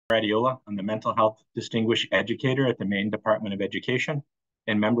Radiola. I'm the Mental Health Distinguished Educator at the Maine Department of Education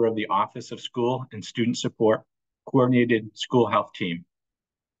and member of the Office of School and Student Support Coordinated School Health Team.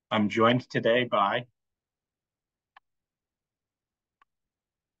 I'm joined today by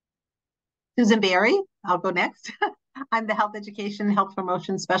Susan Berry. I'll go next. I'm the Health Education and Health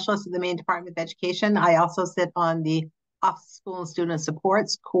Promotion Specialist at the Maine Department of Education. I also sit on the Office of School and Student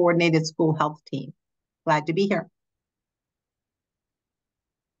Support's Coordinated School Health Team. Glad to be here.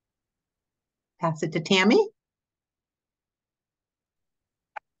 Pass it to Tammy.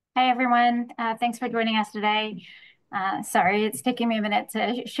 Hi, everyone. Thanks for joining us today. Sorry, it's taking me a minute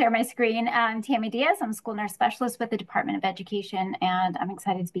to share my screen. I'm Tammy Diaz. I'm a school nurse specialist with the Department of Education, and I'm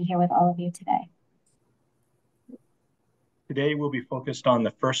excited to be here with all of you today. Today, we'll be focused on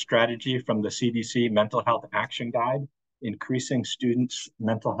the first strategy from the CDC Mental Health Action Guide, increasing students'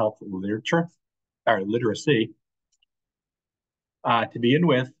 mental health literacy. To begin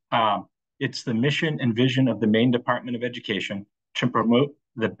with, it's the mission and vision of the Maine Department of Education to promote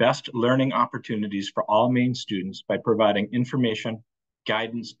the best learning opportunities for all Maine students by providing information,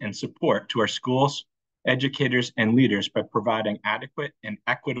 guidance, and support to our schools, educators, and leaders by providing adequate and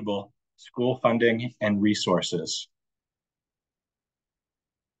equitable school funding and resources.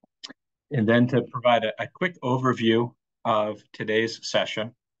 And then to provide a quick overview of today's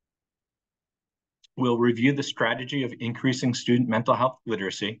session, we'll review the strategy of increasing student mental health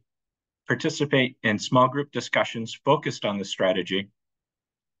literacy, participate in small group discussions focused on the strategy,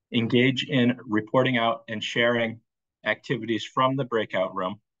 engage in reporting out and sharing activities from the breakout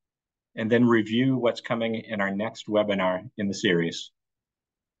room, and then review what's coming in our next webinar in the series.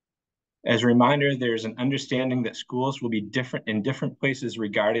 As a reminder, there's an understanding that schools will be different in different places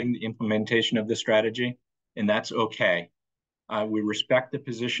regarding the implementation of the strategy, and that's okay. We respect the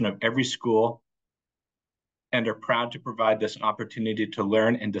position of every school and are proud to provide this opportunity to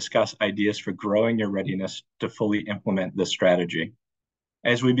learn and discuss ideas for growing your readiness to fully implement this strategy.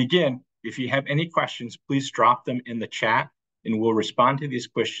 As we begin, if you have any questions, please drop them in the chat and we'll respond to these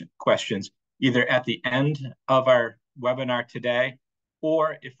questions either at the end of our webinar today,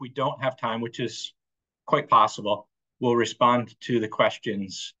 or if we don't have time, which is quite possible, we'll respond to the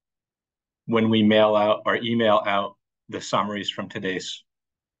questions when we mail out or email out the summaries from today's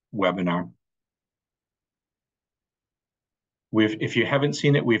webinar. If you haven't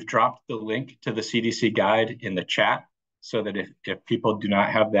seen it, we've dropped the link to the CDC guide in the chat so that if people do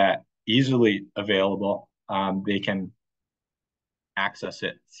not have that easily available, they can access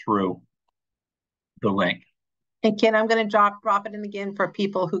it through the link. And Ken, I'm going to drop it in again for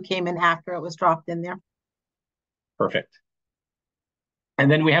people who came in after it was dropped in there. Perfect. And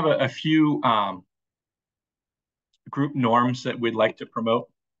then we have a few group norms that we'd like to promote.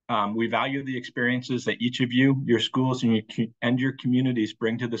 We value the experiences that each of you, your schools, and your communities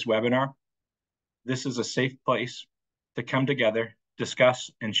bring to this webinar. This is a safe place to come together,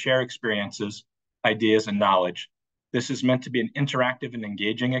 discuss, and share experiences, ideas, and knowledge. This is meant to be an interactive and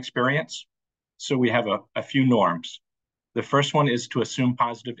engaging experience. So we have a few norms. The first one is to assume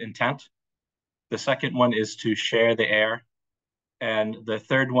positive intent. The second one is to share the air. And the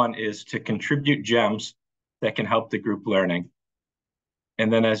third one is to contribute gems that can help the group learning.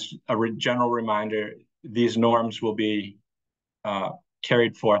 And then as a general reminder, these norms will be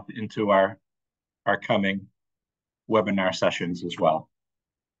carried forth into our coming webinar sessions as well.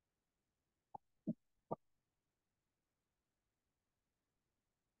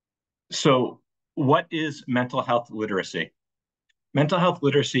 So what is mental health literacy? Mental health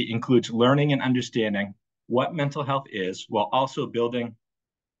literacy includes learning and understanding what mental health is while also building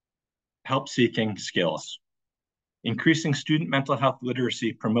help-seeking skills. Increasing student mental health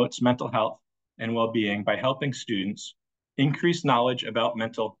literacy promotes mental health and well-being by helping students increase knowledge about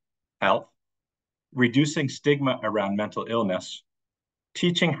mental health, reducing stigma around mental illness,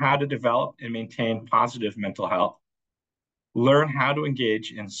 teaching how to develop and maintain positive mental health, learn how to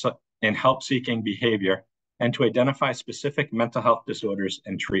engage in help-seeking behavior, and to identify specific mental health disorders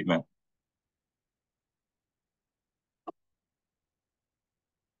and treatment.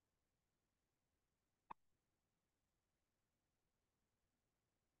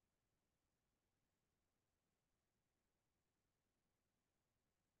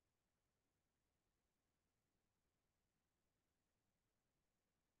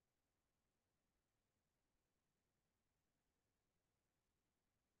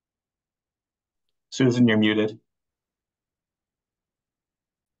 Susan, you're muted.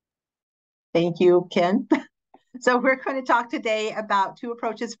 Thank you, Ken. So we're going to talk today about two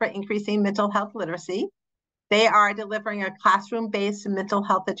approaches for increasing mental health literacy. They are delivering a classroom-based mental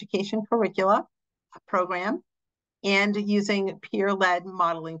health education curricula program and using peer-led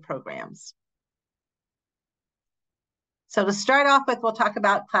modeling programs. So to start off with, we'll talk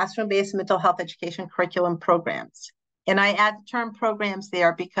about classroom-based mental health education curriculum programs. And I add the term programs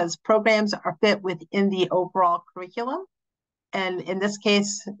there because programs are fit within the overall curriculum. And in this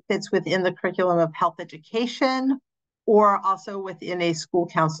case, fits within the curriculum of health education or also within a school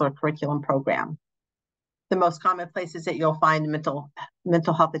counselor curriculum program. The most common places that you'll find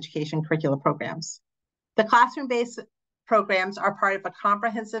mental health education curriculum programs. The classroom-based programs are part of a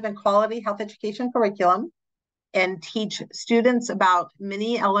comprehensive and quality health education curriculum and teach students about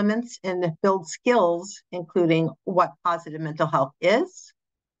many elements and build skills, including what positive mental health is,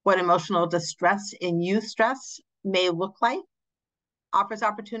 what emotional distress and youth stress may look like, offers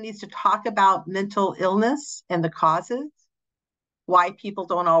opportunities to talk about mental illness and the causes, why people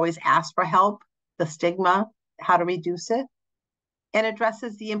don't always ask for help, the stigma, how to reduce it, and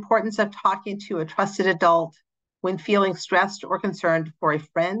addresses the importance of talking to a trusted adult when feeling stressed or concerned for a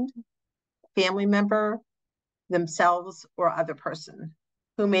friend, family member, themselves, or other person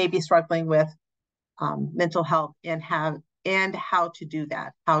who may be struggling with mental health and how to do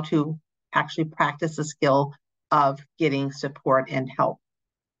that, how to actually practice the skill of getting support and help.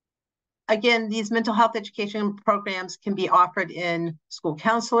 Again, these mental health education programs can be offered in school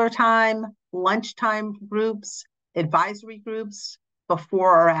counselor time, lunchtime groups, advisory groups,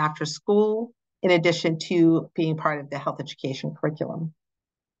 before or after school, in addition to being part of the health education curriculum.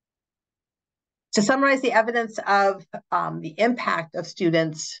 To summarize the evidence of the impact of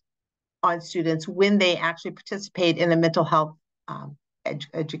students on students when they actually participate in a mental health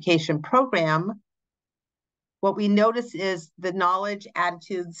education program, what we notice is the knowledge,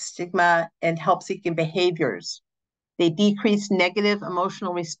 attitudes, stigma, and help-seeking behaviors. They decrease negative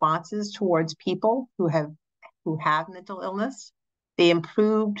emotional responses towards people who have mental illness. They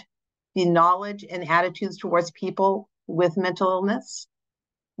improved the knowledge and attitudes towards people with mental illness.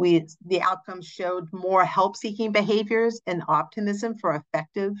 The outcomes showed more help-seeking behaviors and optimism for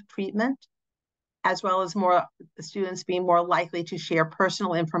effective treatment, as well as more students being more likely to share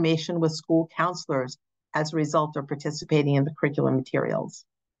personal information with school counselors as a result of participating in the curriculum materials.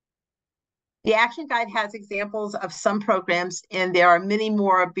 The action guide has examples of some programs, and there are many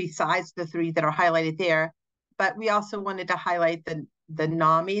more besides the 3 that are highlighted there, but we also wanted to highlight the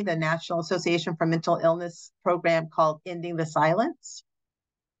NAMI, the National Association for Mental Illness program called Ending the Silence,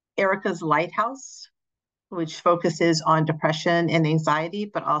 Erica's Lighthouse, which focuses on depression and anxiety,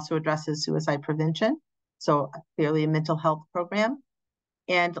 but also addresses suicide prevention. So clearly a mental health program.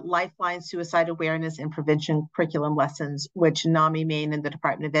 And Lifeline Suicide Awareness and Prevention Curriculum Lessons, which NAMI, Maine, and the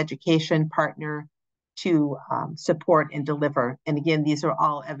Department of Education partner to support and deliver. And again, these are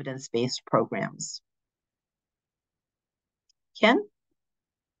all evidence-based programs. Ken?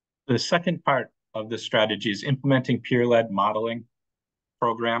 The second part of this strategy is implementing peer-led modeling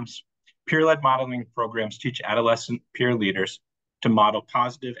programs. Peer-led modeling programs teach adolescent peer leaders to model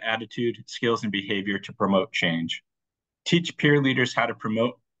positive attitude, skills, and behavior to promote change. Teach peer leaders how to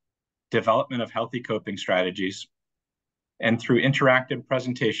promote development of healthy coping strategies. And through interactive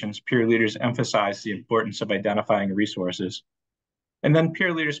presentations, peer leaders emphasize the importance of identifying resources. And then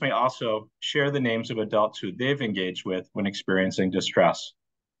peer leaders may also share the names of adults who they've engaged with when experiencing distress.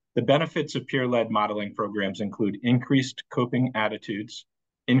 The benefits of peer-led modeling programs include increased coping attitudes,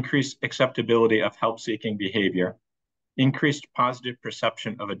 increased acceptability of help-seeking behavior, increased positive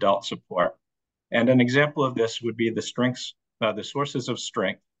perception of adult support. And an example of this would be the Sources of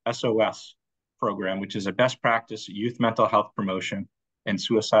Strength, SOS program, which is a best practice youth mental health promotion and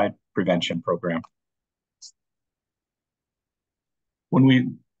suicide prevention program. When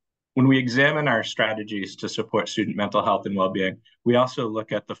we examine our strategies to support student mental health and well-being, we also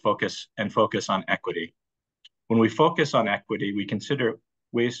look at the focus on equity. When we focus on equity, we consider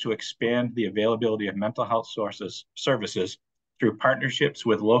ways to expand the availability of mental health services through partnerships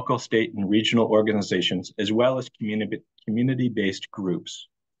with local, state, and regional organizations, as well as community-based groups.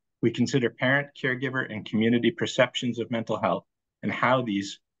 We consider parent, caregiver, and community perceptions of mental health and how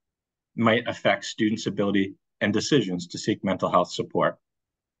these might affect students' ability and decisions to seek mental health support.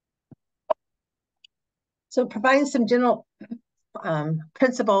 So providing some general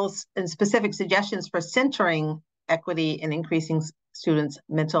principles and specific suggestions for centering equity and increasing students'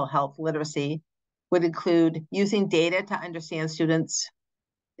 mental health literacy would include using data to understand students.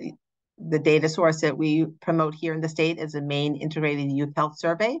 The data source that we promote here in the state is a Maine Integrated Youth Health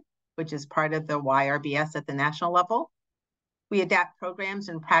Survey, which is part of the YRBS at the national level. We adapt programs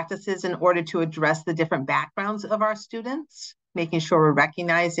and practices in order to address the different backgrounds of our students, making sure we're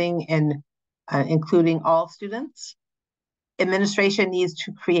recognizing and including all students. Administration needs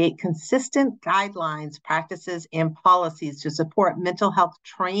to create consistent guidelines, practices, and policies to support mental health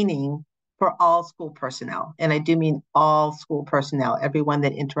training for all school personnel. And I do mean all school personnel, everyone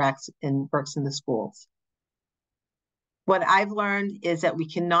that interacts and works in the schools. What I've learned is that we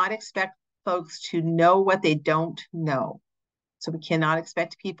cannot expect folks to know what they don't know. So we cannot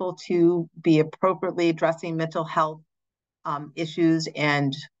expect people to be appropriately addressing mental health issues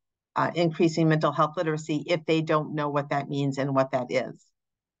and increasing mental health literacy if they don't know what that means and what that is.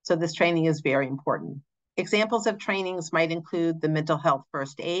 So this training is very important. Examples of trainings might include the mental health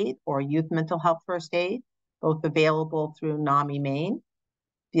first aid or youth mental health first aid, both available through NAMI Maine,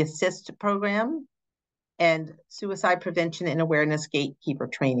 the ASSIST program, and suicide prevention and awareness gatekeeper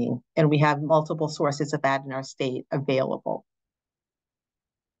training. And we have multiple sources of that in our state available.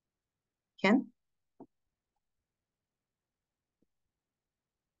 Ken?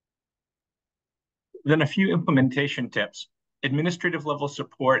 Then a few implementation tips. Administrative level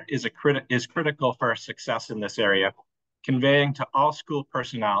support is critical for our success in this area, conveying to all school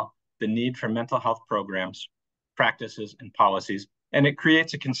personnel the need for mental health programs, practices, and policies, and it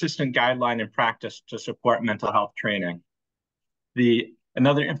creates a consistent guideline and practice to support mental health training.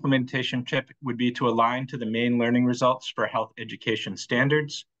 Another implementation tip would be to align to the Maine learning results for health education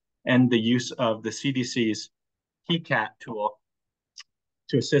standards and the use of the CDC's TCAT tool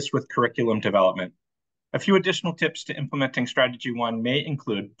to assist with curriculum development. A few additional tips to implementing Strategy 1 may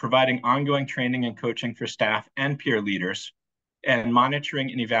include providing ongoing training and coaching for staff and peer leaders, and monitoring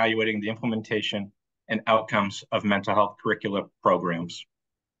and evaluating the implementation and outcomes of mental health curricular programs.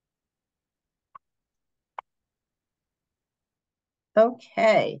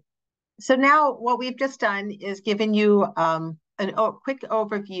 Okay, so now what we've just done is given you a quick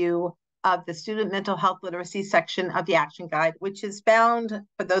overview of the student mental health literacy section of the action guide, which is found,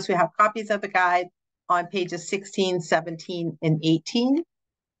 for those who have copies of the guide, on pages 16, 17, and 18.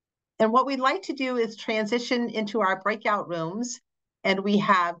 And what we'd like to do is transition into our breakout rooms. And we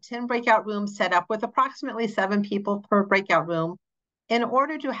have 10 breakout rooms set up with approximately 7 people per breakout room in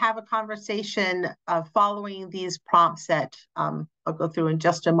order to have a conversation following these prompts that I'll go through in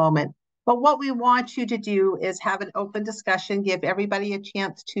just a moment. But what we want you to do is have an open discussion, give everybody a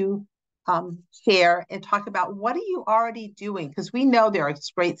chance to share and talk about what are you already doing, because we know there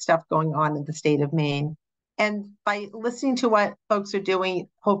is great stuff going on in the state of Maine. And by listening to what folks are doing,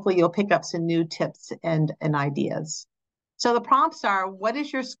 hopefully you'll pick up some new tips and ideas. So the prompts are, what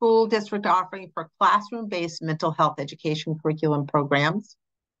is your school district offering for classroom-based mental health education curriculum programs?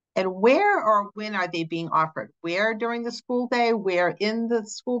 And where or when are they being offered? Where during the school day, where in the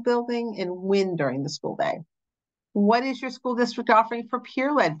school building, and when during the school day? What is your school district offering for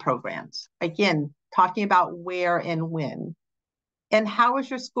peer-led programs? Again, talking about where and when. And how is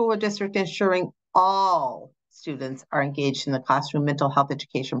your school or district ensuring all students are engaged in the classroom mental health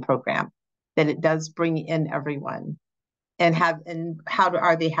education program, that it does bring in everyone? And how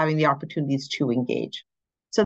are they having the opportunities to engage?